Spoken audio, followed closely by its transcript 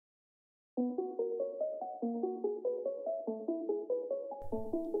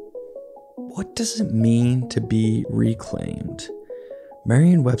What does it mean to be reclaimed?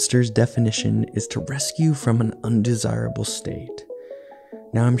 Merriam-Webster's definition is to rescue from an undesirable state.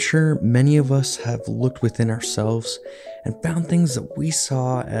 Now, I'm sure many of us have looked within ourselves and found things that we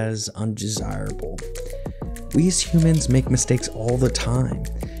saw as undesirable. We as humans make mistakes all the time,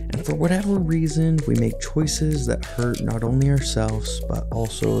 and for whatever reason, we make choices that hurt not only ourselves, but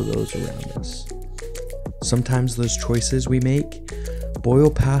also those around us. Sometimes those choices we make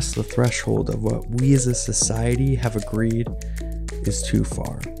boil past the threshold of what we as a society have agreed is too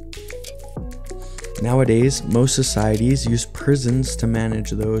far. Nowadays, most societies use prisons to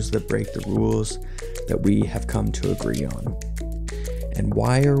manage those that break the rules that we have come to agree on. And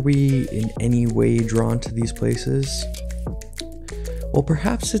why are we in any way drawn to these places? Well,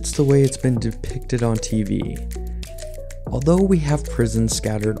 perhaps it's the way it's been depicted on TV. Although we have prisons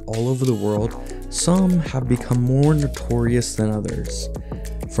scattered all over the world, some have become more notorious than others.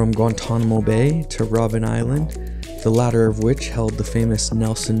 From Guantanamo Bay to Robben Island, the latter of which held the famous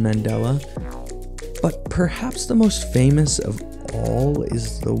Nelson Mandela. But perhaps the most famous of all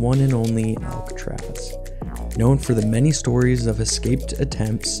is the one and only Alcatraz, known for the many stories of escaped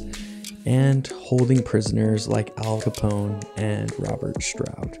attempts and holding prisoners like Al Capone and Robert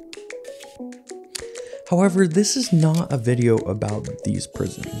Stroud. However, this is not a video about these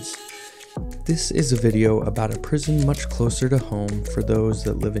prisons. This is a video about a prison much closer to home for those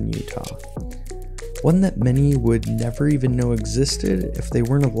that live in Utah. One that many would never even know existed if they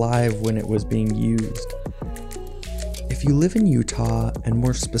weren't alive when it was being used. If you live in Utah, and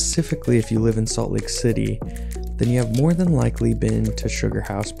more specifically if you live in Salt Lake City, then you have more than likely been to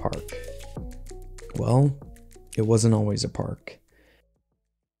Sugarhouse Park. Well, it wasn't always a park.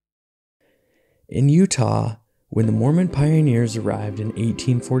 In Utah, when the Mormon pioneers arrived in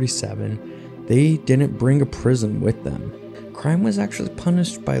 1847, they didn't bring a prison with them. Crime was actually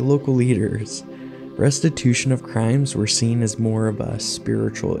punished by local leaders. Restitution of crimes were seen as more of a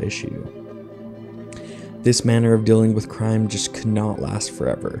spiritual issue. This manner of dealing with crime just could not last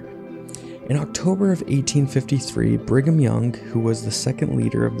forever. In October of 1853, Brigham Young, who was the second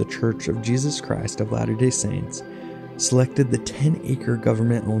leader of the Church of Jesus Christ of Latter-day Saints, selected the 10-acre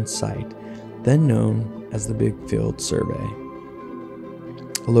government-owned site, then known as the Big Field Survey.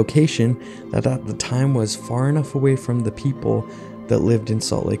 A location that at the time was far enough away from the people that lived in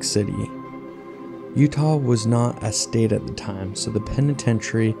Salt Lake City. Utah was not a state at the time, so the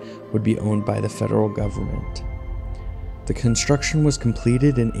penitentiary would be owned by the federal government. The construction was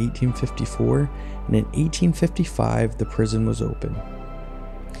completed in 1854, and in 1855 the prison was open.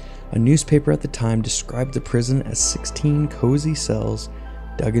 A newspaper at the time described the prison as 16 cozy cells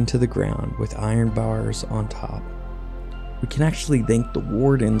dug into the ground with iron bars on top. We can actually thank the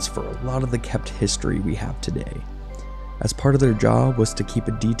wardens for a lot of the kept history we have today, as part of their job was to keep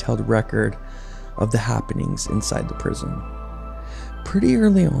a detailed record of the happenings inside the prison. Pretty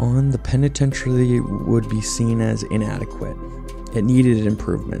early on, the penitentiary would be seen as inadequate. It needed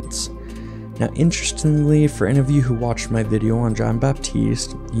improvements. Now, interestingly, for any of you who watched my video on John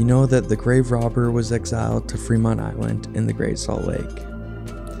Baptiste, you know that the grave robber was exiled to Fremont Island in the Great Salt Lake.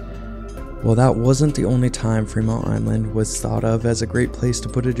 Well, that wasn't the only time Fremont Island was thought of as a great place to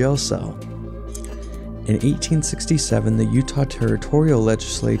put a jail cell. In 1867, the Utah Territorial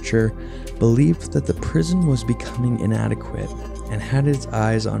Legislature believed that the prison was becoming inadequate and had its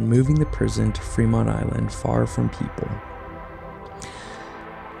eyes on moving the prison to Fremont Island far from people.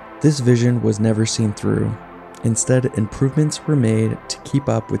 This vision was never seen through. Instead, improvements were made to keep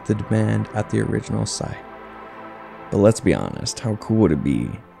up with the demand at the original site. But let's be honest, how cool would it be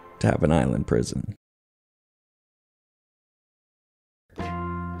to have an island prison?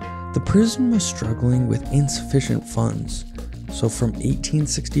 The prison was struggling with insufficient funds, so from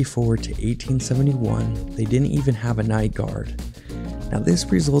 1864 to 1871, they didn't even have a night guard. Now this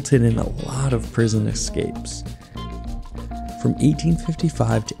resulted in a lot of prison escapes. From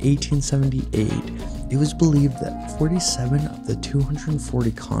 1855 to 1878, it was believed that 47 of the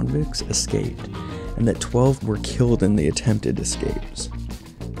 240 convicts escaped, and that 12 were killed in the attempted escapes.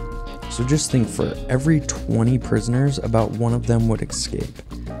 So just think, for every 20 prisoners, about one of them would escape.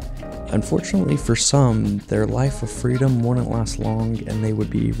 Unfortunately for some, their life of freedom wouldn't last long and they would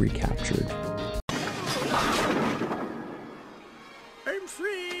be recaptured. I'm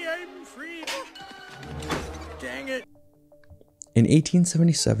free. Dang it. In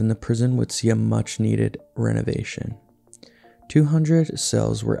 1877, the prison would see a much needed renovation. 200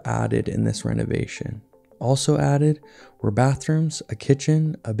 cells were added in this renovation. Also added were bathrooms, a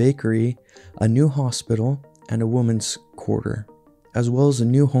kitchen, a bakery, a new hospital, and a woman's quarter. as well as a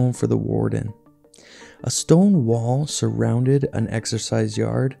new home for the warden. A stone wall surrounded an exercise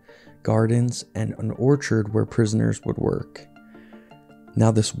yard, gardens, and an orchard where prisoners would work.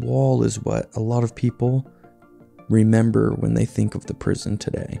 Now, this wall is what a lot of people remember when they think of the prison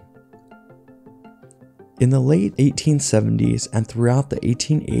today. In the late 1870s and throughout the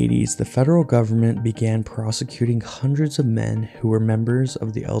 1880s, the federal government began prosecuting hundreds of men who were members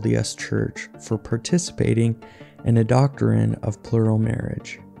of the LDS Church for participating in a doctrine of plural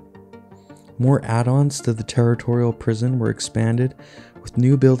marriage. More add-ons to the territorial prison were expanded, with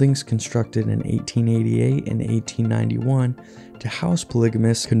new buildings constructed in 1888 and 1891 to house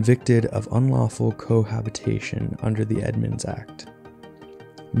polygamists convicted of unlawful cohabitation under the Edmunds Act.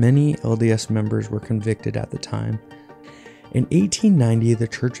 Many LDS members were convicted at the time. In 1890, the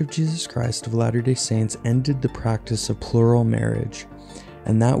Church of Jesus Christ of Latter-day Saints ended the practice of plural marriage,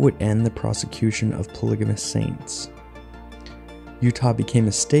 and that would end the prosecution of polygamous saints. Utah became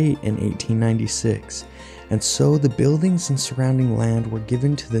a state in 1896, and so the buildings and surrounding land were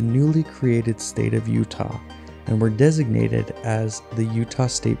given to the newly created state of Utah and were designated as the Utah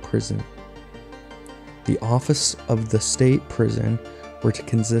State Prison. The office of the state prison were to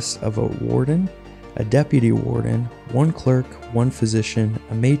consist of a warden, a deputy warden, one clerk, one physician,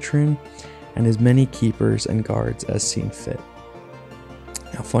 a matron, and as many keepers and guards as seemed fit.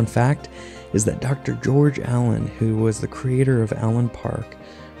 Now, fun fact is that Dr. George Allen, who was the creator of Allen Park,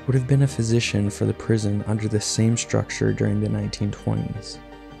 would have been a physician for the prison under the same structure during the 1920s.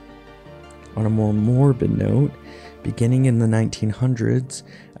 On a more morbid note, beginning in the 1900s,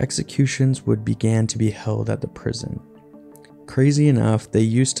 executions would begin to be held at the prison. Crazy enough, they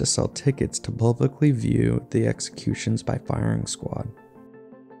used to sell tickets to publicly view the executions by firing squad.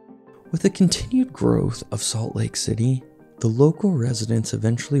 With the continued growth of Salt Lake City, the local residents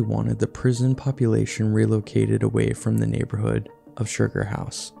eventually wanted the prison population relocated away from the neighborhood of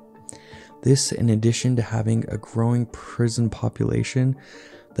Sugarhouse. This, in addition to having a growing prison population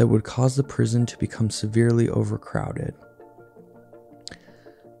that would cause the prison to become severely overcrowded.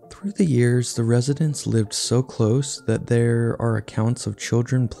 Through the years, the residents lived so close that there are accounts of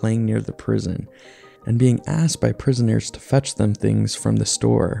children playing near the prison and being asked by prisoners to fetch them things from the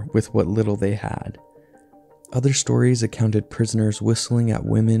store with what little they had. Other stories accounted prisoners whistling at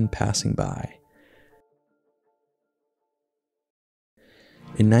women passing by.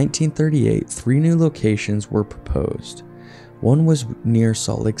 In 1938, 3 new locations were proposed. One was near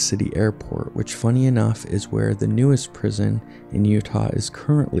Salt Lake City Airport, which, funny enough, is where the newest prison in Utah is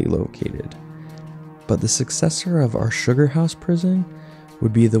currently located. But the successor of our Sugarhouse prison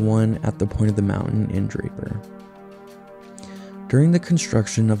would be the one at the point of the mountain in Draper. During the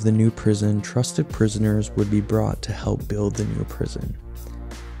construction of the new prison, trusted prisoners would be brought to help build the new prison.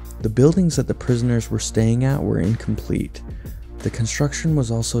 The buildings that the prisoners were staying at were incomplete. The construction was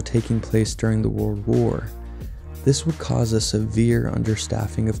also taking place during the World War. This would cause a severe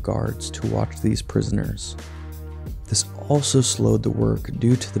understaffing of guards to watch these prisoners. This also slowed the work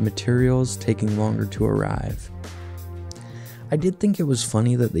due to the materials taking longer to arrive. I did think it was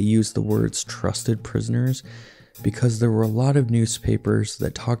funny that they used the words trusted prisoners because there were a lot of newspapers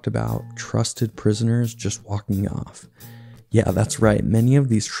that talked about trusted prisoners just walking off. Yeah, that's right, many of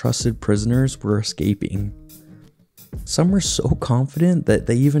these trusted prisoners were escaping. Some were so confident that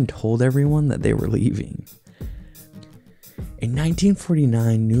they even told everyone that they were leaving. In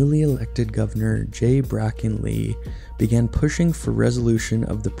 1949, newly elected Governor J. Bracken Lee began pushing for resolution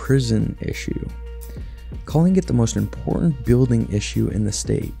of the prison issue, calling it the most important building issue in the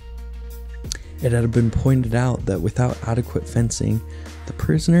state. It had been pointed out that without adequate fencing, the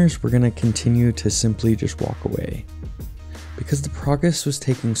prisoners were going to continue to simply just walk away. Because the progress was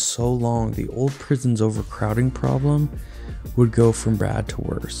taking so long, the old prison's overcrowding problem would go from bad to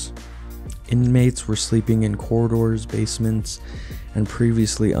worse. Inmates were sleeping in corridors, basements, and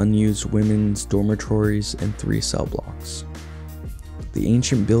previously unused women's dormitories in 3 cell blocks. The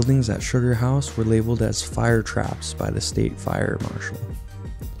ancient buildings at Sugarhouse were labeled as fire traps by the state fire marshal.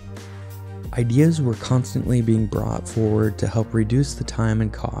 Ideas were constantly being brought forward to help reduce the time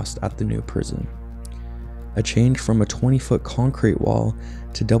and cost at the new prison. A change from a 20-foot concrete wall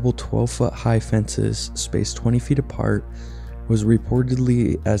to double 12-foot high fences spaced 20 feet apart was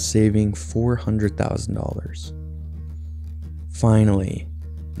reportedly as saving $400,000. Finally,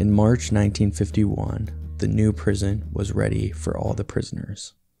 in March 1951, the new prison was ready for all the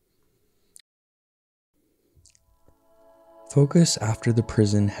prisoners. Focus after the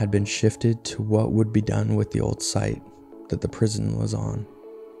prison had been shifted to what would be done with the old site that the prison was on.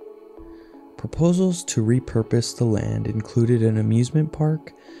 Proposals to repurpose the land included an amusement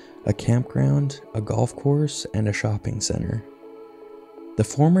park, a campground, a golf course, and a shopping center. The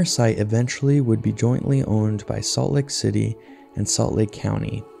former site eventually would be jointly owned by Salt Lake City and Salt Lake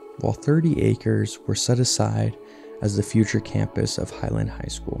County, while 30 acres were set aside as the future campus of Highland High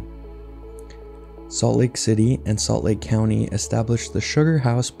School. Salt Lake City and Salt Lake County established the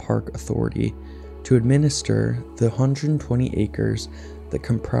Sugarhouse Park Authority to administer the 120 acres that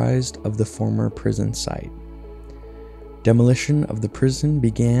comprised of the former prison site. Demolition of the prison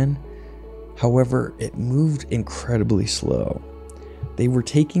began, however, it moved incredibly slow. They were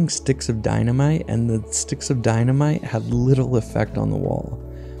taking sticks of dynamite, and the sticks of dynamite had little effect on the wall,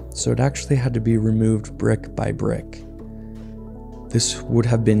 so it actually had to be removed brick by brick. This would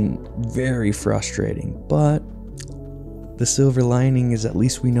have been very frustrating, but the silver lining is at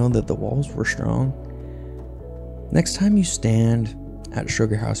least we know that the walls were strong. Next time you stand at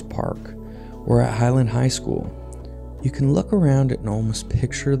Sugarhouse Park or at Highland High School, you can look around and almost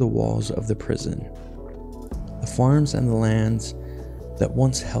picture the walls of the prison, the farms and the lands that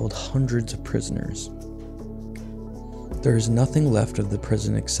once held hundreds of prisoners. There is nothing left of the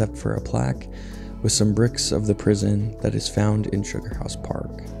prison except for a plaque with some bricks of the prison that is found in Sugarhouse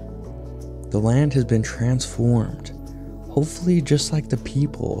Park. The land has been transformed, hopefully just like the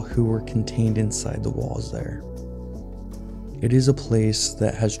people who were contained inside the walls there. It is a place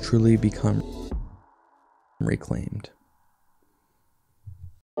that has truly become reclaimed.